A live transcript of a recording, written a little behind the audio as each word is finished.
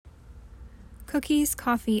Cookies,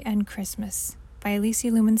 Coffee, and Christmas by Alicia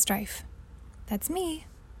Lumen Strife. That's me.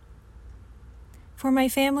 For my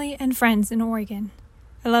family and friends in Oregon,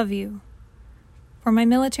 I love you. For my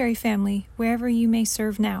military family, wherever you may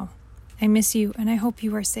serve now, I miss you and I hope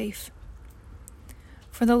you are safe.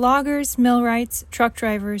 For the loggers, millwrights, truck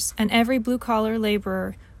drivers, and every blue-collar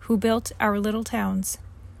laborer who built our little towns,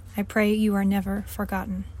 I pray you are never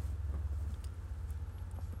forgotten.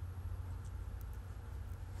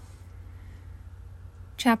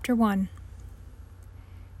 Chapter 1.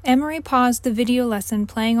 Emery paused the video lesson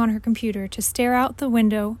playing on her computer to stare out the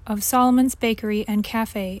window of Solomon's Bakery and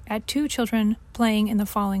Cafe at two children playing in the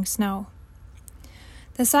falling snow.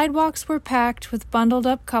 The sidewalks were packed with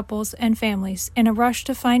bundled-up couples and families in a rush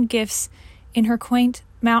to find gifts in her quaint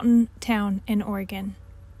mountain town in Oregon.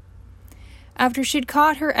 After she'd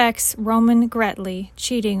caught her ex, Roman Gretley,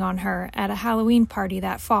 cheating on her at a Halloween party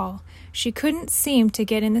that fall, she couldn't seem to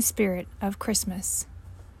get in the spirit of Christmas.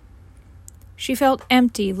 She felt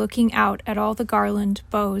empty looking out at all the garland,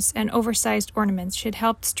 bows, and oversized ornaments she'd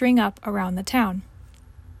helped string up around the town.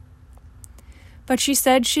 But she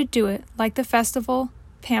said she'd do it, like the festival,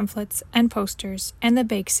 pamphlets, and posters, and the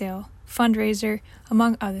bake sale, fundraiser,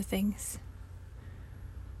 among other things.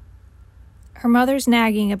 Her mother's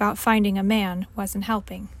nagging about finding a man wasn't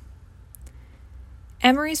helping.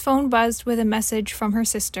 Emery's phone buzzed with a message from her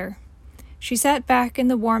sister. She sat back in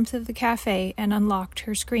the warmth of the cafe and unlocked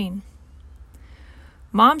her screen.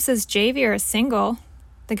 Mom says Javier is single.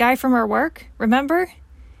 The guy from her work, remember?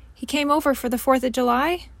 He came over for the 4th of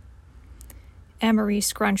July? Emery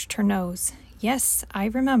scrunched her nose. Yes, I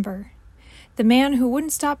remember. The man who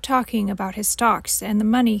wouldn't stop talking about his stocks and the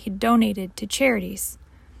money he'd donated to charities.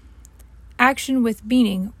 Action with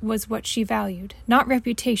meaning was what she valued, not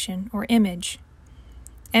reputation or image.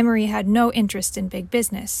 Emery had no interest in big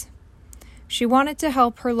business. She wanted to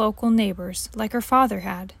help her local neighbors like her father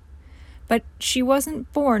had. But she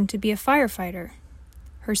wasn't born to be a firefighter.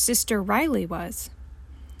 Her sister Riley was.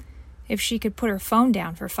 If she could put her phone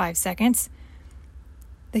down for 5 seconds.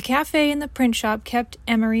 The cafe and the print shop kept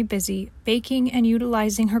Emery busy, baking and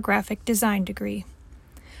utilizing her graphic design degree.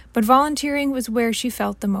 But volunteering was where she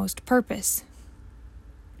felt the most purpose.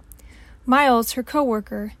 Miles, her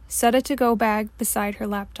coworker, set a to-go bag beside her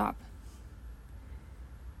laptop.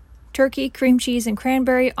 Turkey, cream cheese, and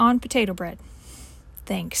cranberry on potato bread.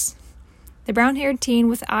 Thanks. The brown-haired teen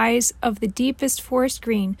with eyes of the deepest forest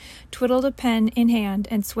green twiddled a pen in hand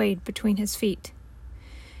and swayed between his feet.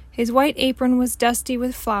 His white apron was dusty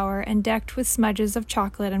with flour and decked with smudges of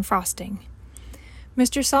chocolate and frosting.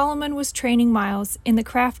 Mr. Solomon was training Miles in the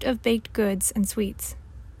craft of baked goods and sweets.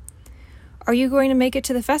 "Are you going to make it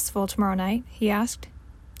to the festival tomorrow night?" he asked.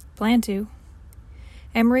 "Plan to."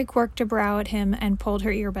 Emery quirked a brow at him and pulled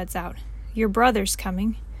her earbuds out. "Your brother's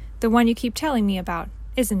coming. The one you keep telling me about,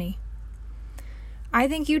 isn't he?" "I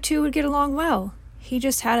think you two would get along well. He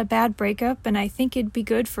just had a bad breakup, and I think it'd be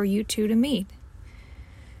good for you two to meet."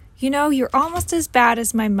 "You know, you're almost as bad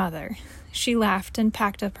as my mother." She laughed and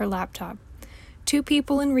packed up her laptop. "Two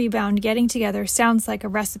people in rebound getting together sounds like a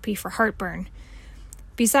recipe for heartburn.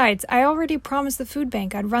 Besides, I already promised the food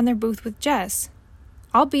bank I'd run their booth with Jess.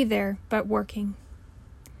 I'll be there, but working.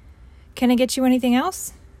 Can I get you anything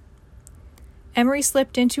else?" Emery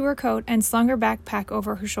slipped into her coat and slung her backpack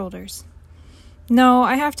over her shoulders. "No,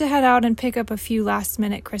 I have to head out and pick up a few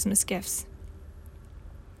last-minute Christmas gifts."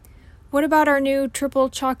 "What about our new triple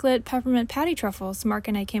chocolate peppermint patty truffles Mark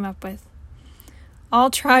and I came up with?" "I'll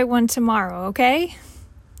try one tomorrow, okay?"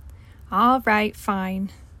 "All right, fine."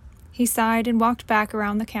 He sighed and walked back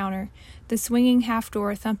around the counter, the swinging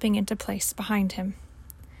half-door thumping into place behind him.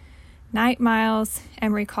 "Night, Miles,"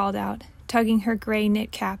 Emery called out, tugging her gray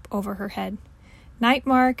knit cap over her head. "Night,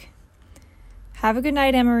 Mark." "Have a good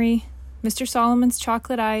night, Emery." Mr. Solomon's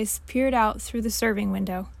chocolate eyes peered out through the serving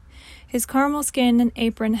window. His caramel skin and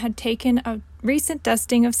apron had taken a recent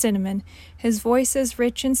dusting of cinnamon, his voice as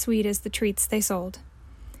rich and sweet as the treats they sold.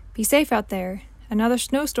 "Be safe out there. Another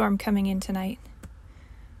snowstorm coming in tonight."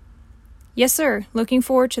 "Yes, sir. Looking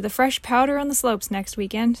forward to the fresh powder on the slopes next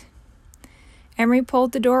weekend." Emery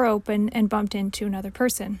pulled the door open and bumped into another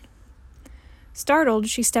person. Startled,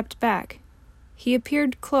 she stepped back. He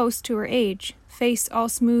appeared close to her age, face all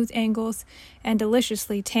smooth angles and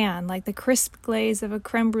deliciously tan like the crisp glaze of a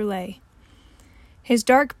creme brulee. His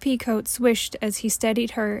dark peacoat swished as he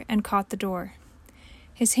steadied her and caught the door.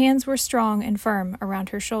 His hands were strong and firm around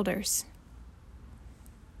her shoulders.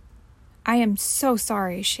 "I am so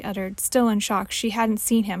sorry," she uttered, still in shock she hadn't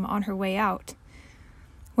seen him on her way out.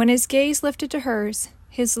 When his gaze lifted to hers,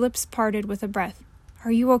 his lips parted with a breath.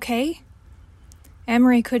 "Are you okay?"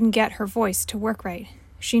 Emery couldn't get her voice to work right.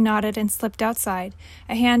 She nodded and slipped outside,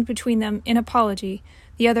 a hand between them in apology,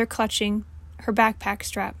 the other clutching her backpack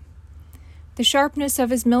strap. The sharpness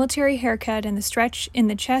of his military haircut and the stretch in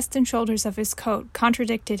the chest and shoulders of his coat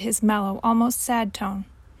contradicted his mellow, almost sad tone.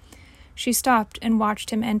 She stopped and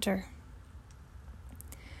watched him enter.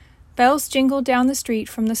 Bells jingled down the street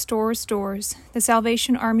from the store's doors, the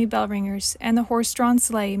Salvation Army bell ringers, and the horse-drawn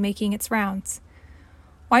sleigh making its rounds.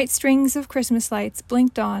 White strings of Christmas lights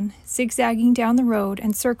blinked on, zigzagging down the road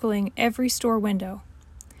and circling every store window.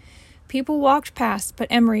 People walked past, but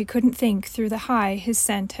Emery couldn't think through the high his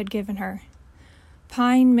scent had given her.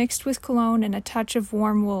 Pine mixed with cologne and a touch of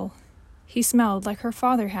warm wool. He smelled like her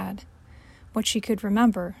father had, what she could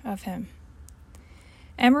remember of him.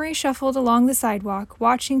 Emery shuffled along the sidewalk,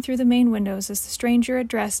 watching through the main windows as the stranger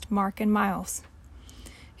addressed Mark and Miles.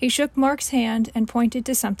 He shook Mark's hand and pointed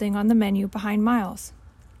to something on the menu behind Miles.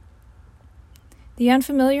 The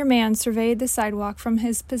unfamiliar man surveyed the sidewalk from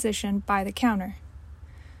his position by the counter.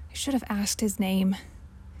 I should have asked his name.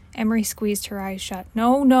 Emery squeezed her eyes shut.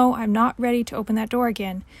 No, I'm not ready to open that door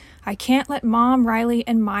again. I can't let Mom, Riley,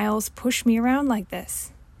 and Miles push me around like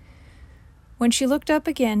this. When she looked up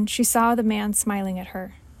again, she saw the man smiling at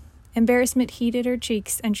her. Embarrassment heated her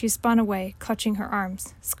cheeks, and she spun away, clutching her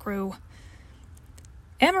arms. Screw.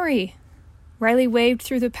 Emery! Riley waved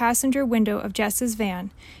through the passenger window of Jess's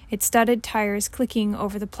van, its studded tires clicking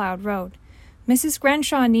over the plowed road. Mrs.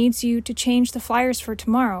 Grenshaw needs you to change the flyers for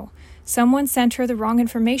tomorrow. Someone sent her the wrong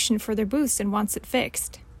information for their booths and wants it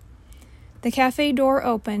fixed. The cafe door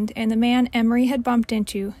opened, and the man Emery had bumped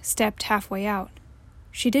into stepped halfway out.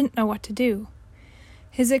 She didn't know what to do.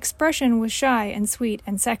 His expression was shy and sweet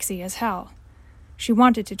and sexy as hell. She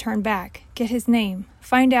wanted to turn back, get his name,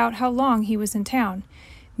 find out how long he was in town,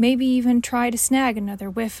 maybe even try to snag another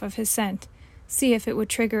whiff of his scent, see if it would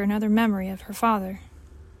trigger another memory of her father.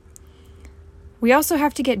 We also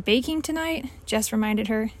have to get baking tonight, Jess reminded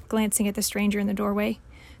her, glancing at the stranger in the doorway.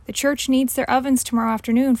 The church needs their ovens tomorrow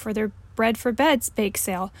afternoon for their Bread for Beds bake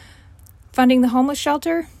sale. Funding the homeless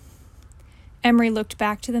shelter? Emery looked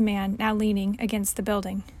back to the man, now leaning against the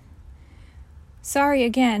building. Sorry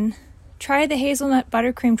again. Try the hazelnut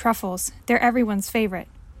buttercream truffles. They're everyone's favorite.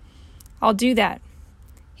 I'll do that.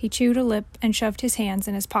 He chewed a lip and shoved his hands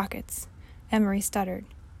in his pockets. Emery stuttered.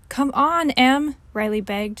 Come on, Em, Riley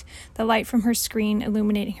begged, the light from her screen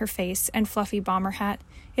illuminating her face and fluffy bomber hat.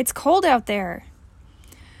 It's cold out there.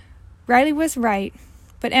 Riley was right,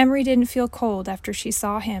 but Emery didn't feel cold after she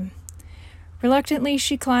saw him. Reluctantly,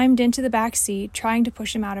 she climbed into the back seat, trying to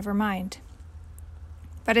push him out of her mind.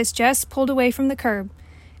 But as Jess pulled away from the curb,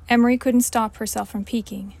 Emery couldn't stop herself from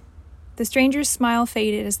peeking. The stranger's smile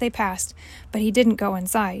faded as they passed, but he didn't go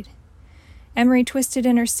inside. Emery twisted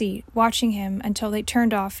in her seat, watching him until they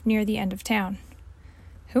turned off near the end of town.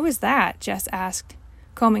 Who was that? Jess asked,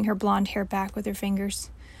 combing her blonde hair back with her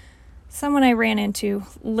fingers. Someone I ran into,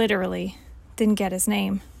 literally. Didn't get his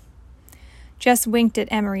name. Jess winked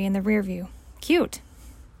at Emery in the rear view. Cute.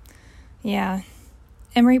 Yeah.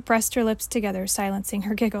 Emery pressed her lips together, silencing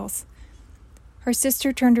her giggles. Her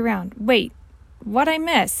sister turned around. Wait, what'd I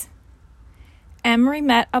miss? Emery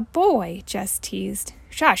met a boy, Jess teased.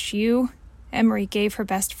 Shush, you. Emery gave her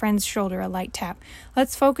best friend's shoulder a light tap.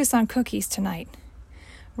 Let's focus on cookies tonight.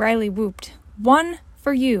 Riley whooped. One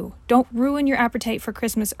for you. Don't ruin your appetite for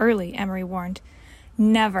Christmas early, Emery warned.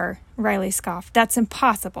 Never, Riley scoffed. That's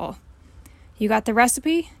impossible. You got the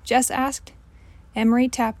recipe? Jess asked. Emery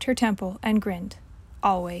tapped her temple and grinned.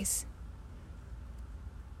 Always.